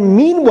 And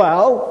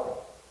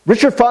meanwhile,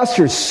 Richard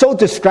Foster is so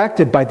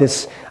distracted by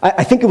this.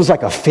 I think it was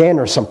like a fan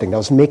or something that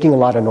was making a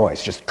lot of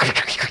noise. Just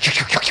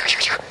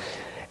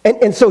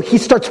and so he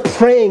starts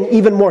praying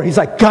even more. He's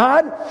like,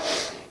 God,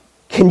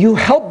 can you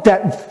help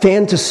that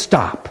fan to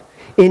stop?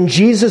 In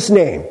Jesus'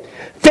 name.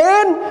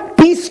 Fan,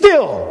 be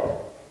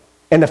still.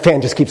 And the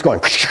fan just keeps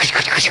going.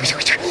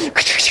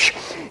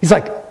 He's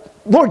like,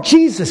 Lord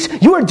Jesus,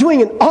 you are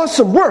doing an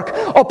awesome work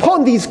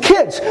upon these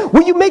kids.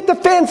 Will you make the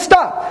fan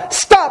stop?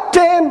 Stop,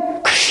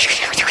 fan.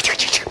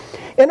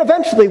 And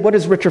eventually, what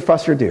does Richard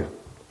Foster do?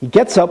 He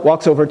gets up,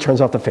 walks over, turns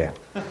off the fan.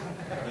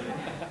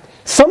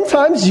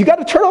 Sometimes you got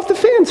to turn off the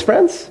fans,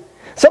 friends.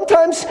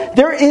 Sometimes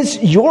there is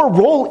your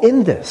role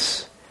in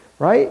this,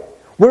 right?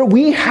 Where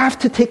we have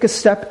to take a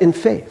step in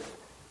faith.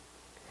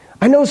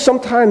 I know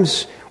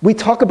sometimes we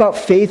talk about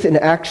faith and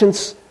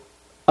actions.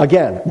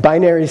 Again,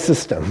 binary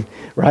system,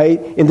 right?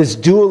 In this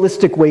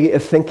dualistic way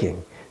of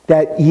thinking,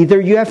 that either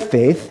you have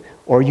faith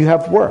or you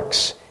have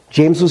works.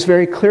 James was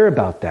very clear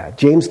about that.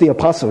 James, the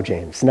Apostle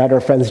James, not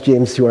our friends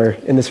James who are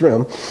in this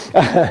room.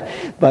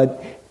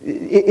 But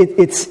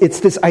it's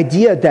this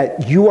idea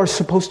that you are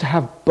supposed to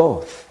have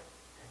both,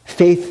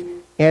 faith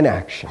and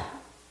action.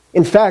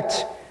 In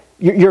fact,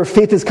 your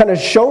faith is kind of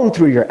shown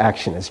through your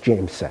action, as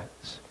James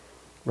says,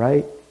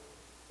 right?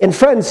 And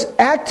friends,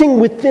 acting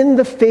within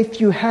the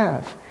faith you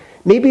have.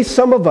 Maybe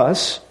some of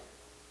us,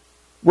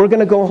 we're going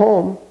to go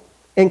home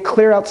and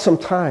clear out some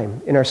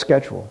time in our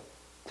schedule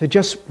to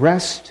just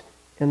rest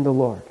in the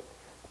Lord,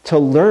 to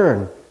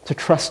learn to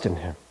trust in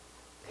Him.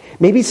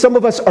 Maybe some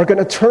of us are going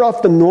to turn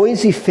off the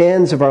noisy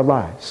fans of our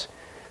lives.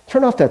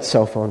 Turn off that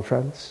cell phone,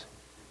 friends.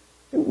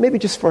 Maybe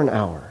just for an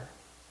hour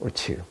or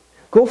two.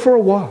 Go for a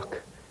walk.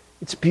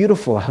 It's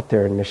beautiful out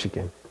there in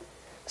Michigan.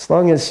 As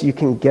long as you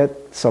can get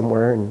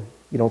somewhere and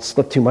you don't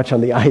slip too much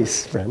on the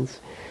ice, friends.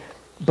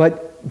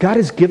 But God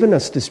has given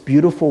us this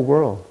beautiful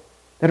world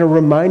that are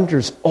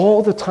reminders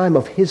all the time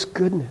of his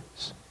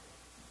goodness,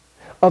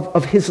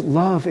 of his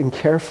love and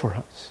care for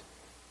us.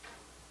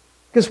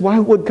 Because why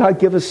would God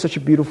give us such a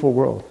beautiful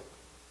world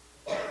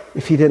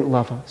if he didn't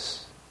love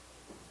us?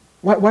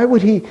 Why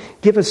would he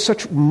give us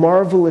such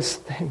marvelous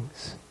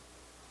things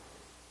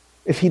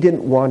if he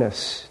didn't want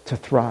us to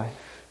thrive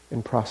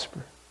and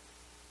prosper?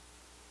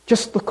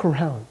 Just look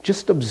around.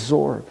 Just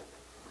absorb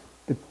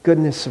the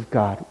goodness of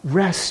God.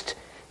 Rest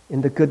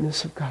in the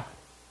goodness of God.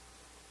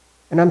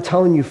 And I'm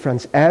telling you,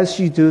 friends, as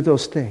you do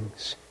those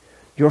things,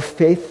 your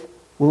faith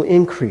will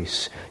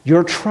increase.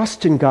 Your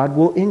trust in God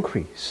will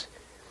increase.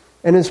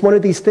 And it's one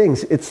of these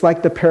things. It's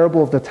like the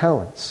parable of the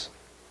talents.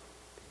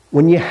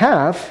 When you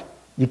have,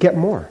 you get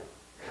more.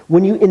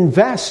 When you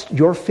invest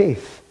your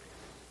faith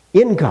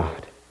in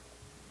God,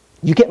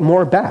 you get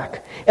more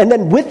back. And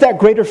then with that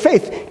greater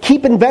faith,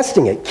 keep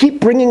investing it. Keep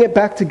bringing it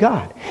back to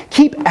God.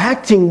 Keep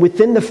acting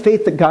within the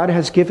faith that God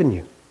has given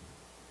you.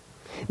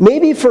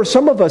 Maybe for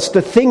some of us,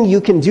 the thing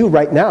you can do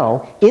right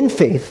now in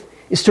faith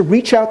is to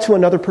reach out to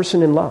another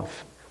person in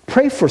love.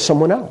 Pray for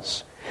someone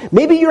else.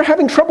 Maybe you're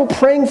having trouble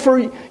praying for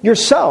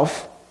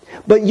yourself,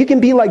 but you can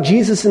be like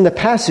Jesus in the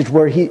passage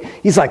where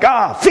he's like,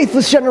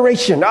 faithless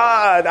generation.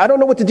 I don't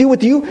know what to do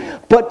with you,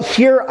 but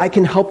here I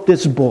can help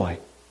this boy.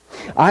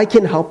 I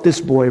can help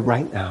this boy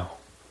right now.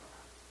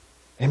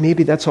 And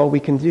maybe that's all we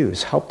can do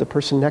is help the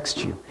person next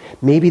to you.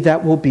 Maybe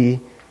that will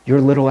be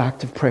your little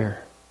act of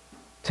prayer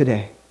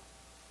today.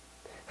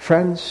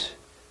 Friends,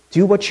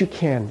 do what you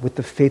can with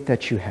the faith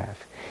that you have.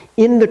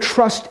 In the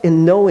trust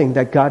in knowing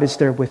that God is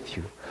there with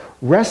you.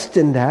 Rest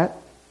in that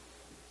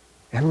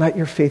and let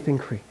your faith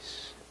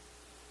increase.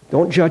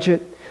 Don't judge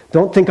it.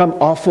 Don't think I'm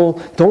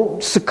awful.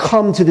 Don't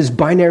succumb to this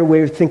binary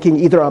way of thinking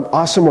either I'm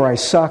awesome or I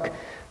suck.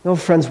 No,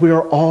 friends, we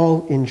are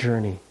all in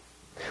journey.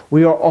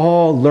 We are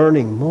all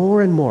learning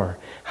more and more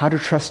how to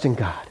trust in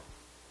God.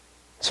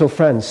 So,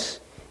 friends,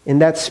 in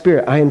that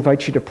spirit, I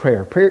invite you to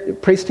prayer.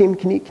 Praise team,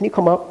 can you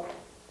come up?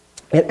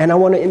 And I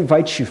want to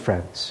invite you,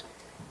 friends,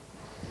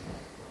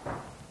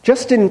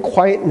 just in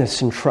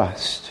quietness and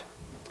trust,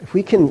 if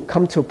we can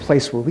come to a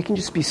place where we can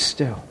just be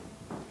still.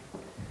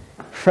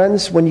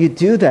 Friends, when you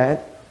do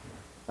that,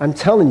 I'm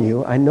telling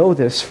you, I know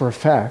this for a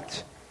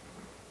fact,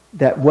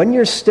 that when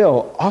you're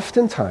still,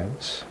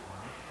 oftentimes,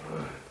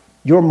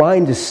 your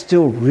mind is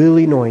still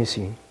really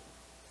noisy.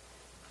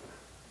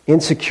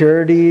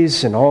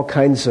 Insecurities and all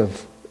kinds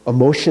of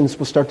emotions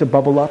will start to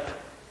bubble up.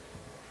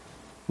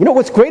 You know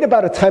what's great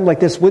about a time like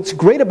this? What's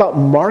great about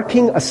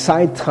marking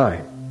aside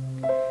time?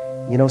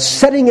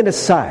 Setting it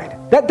aside.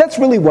 That's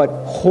really what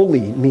holy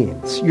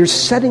means. You're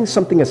setting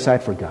something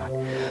aside for God.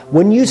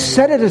 When you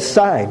set it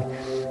aside,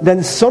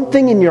 then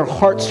something in your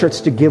heart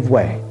starts to give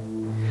way.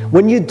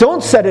 When you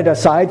don't set it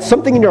aside,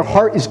 something in your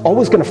heart is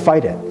always going to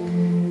fight it.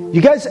 You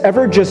guys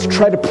ever just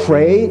try to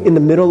pray in the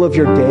middle of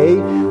your day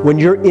when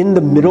you're in the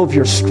middle of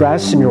your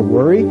stress and your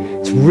worry?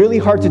 It's really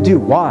hard to do.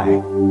 Why?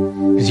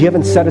 Because you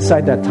haven't set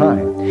aside that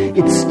time.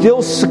 It's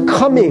still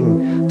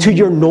succumbing to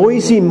your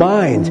noisy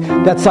mind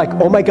that's like,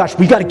 oh my gosh,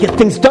 we got to get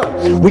things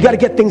done. We got to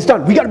get things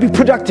done. We got to be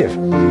productive.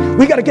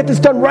 We got to get this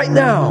done right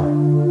now.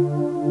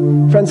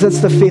 Friends,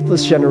 that's the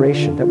faithless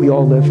generation that we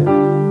all live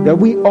in. That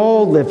we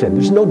all live in.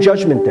 There's no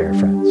judgment there,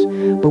 friends.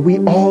 But we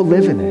all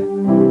live in it.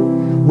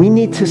 We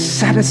need to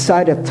set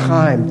aside a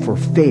time for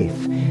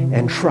faith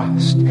and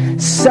trust.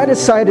 Set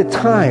aside a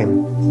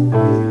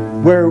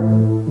time where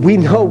we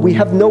know we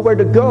have nowhere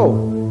to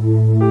go.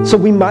 So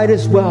we might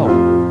as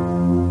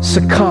well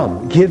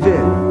succumb, give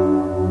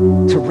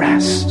in to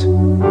rest,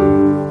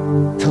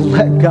 to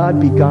let God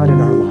be God in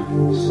our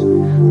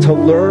lives, to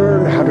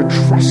learn how to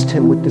trust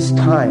him with this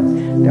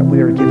time that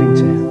we are giving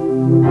to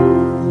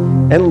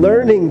him. And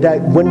learning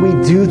that when we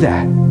do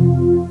that,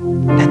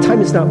 that time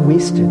is not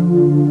wasted.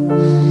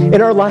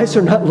 And our lives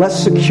are not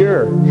less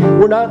secure.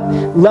 We're not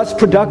less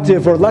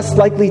productive or less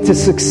likely to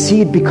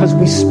succeed because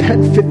we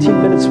spent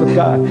 15 minutes with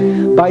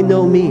God. By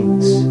no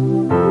means.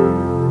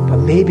 But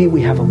maybe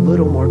we have a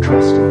little more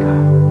trust in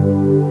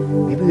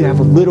God. Maybe we have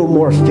a little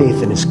more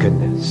faith in his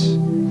goodness.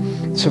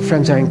 So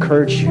friends, I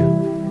encourage you,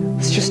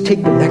 let's just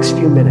take the next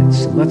few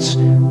minutes and let's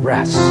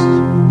rest.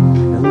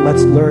 And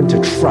let's learn to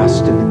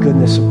trust in the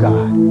goodness of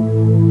God.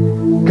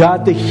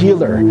 God the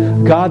healer,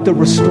 God the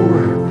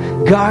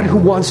restorer, God who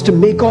wants to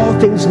make all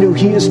things new.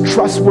 He is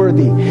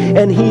trustworthy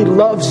and he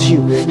loves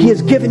you. He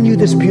has given you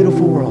this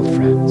beautiful world,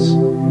 friends.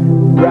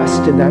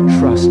 Rest in that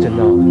trust and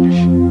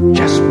knowledge.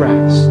 Just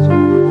rest.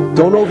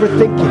 Don't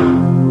overthink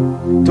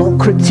it. Don't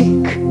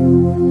critique.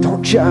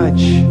 Don't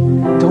judge.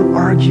 Don't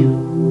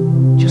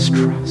argue. Just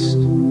trust.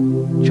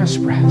 Just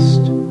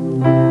rest.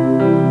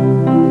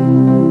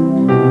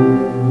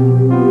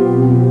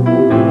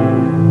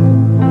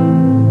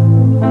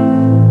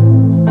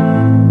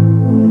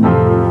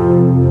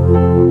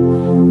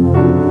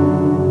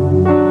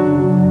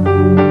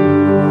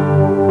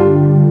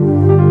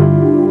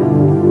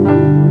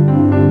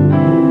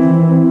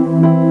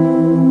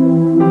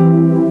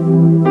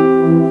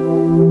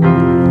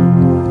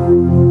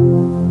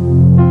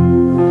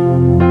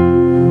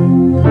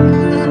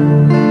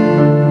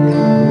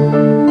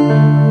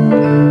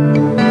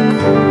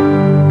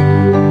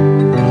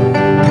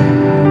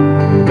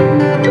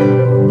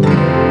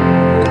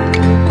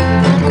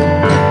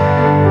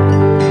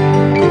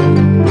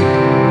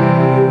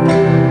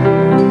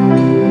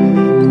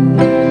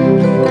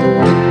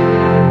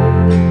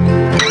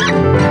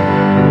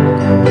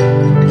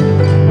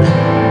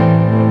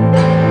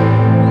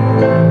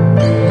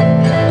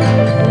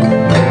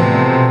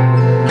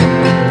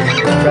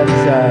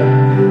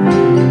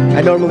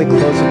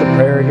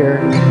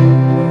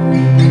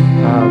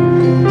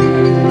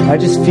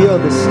 just feel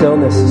this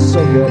stillness is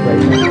so good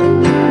right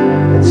now.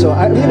 And so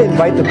I'm going to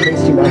invite the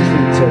praise team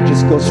actually to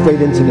just go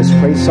straight into this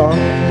praise song.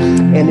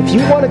 And if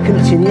you want to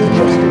continue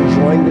just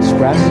enjoying this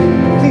rest,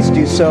 please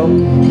do so.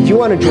 If you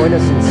want to join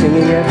us in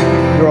singing it,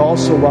 you're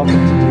also welcome to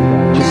do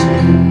that.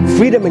 Just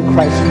freedom in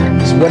Christ.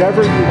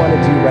 Whatever you want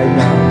to do right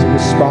now to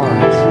respond.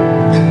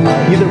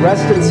 Either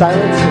rest in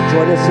silence and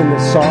join us in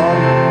this song,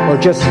 or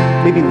just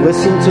maybe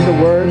listen to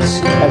the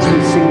words as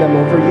we sing them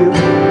over you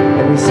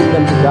and we sing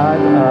them to God.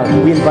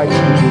 We invite you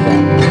to do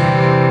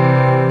that.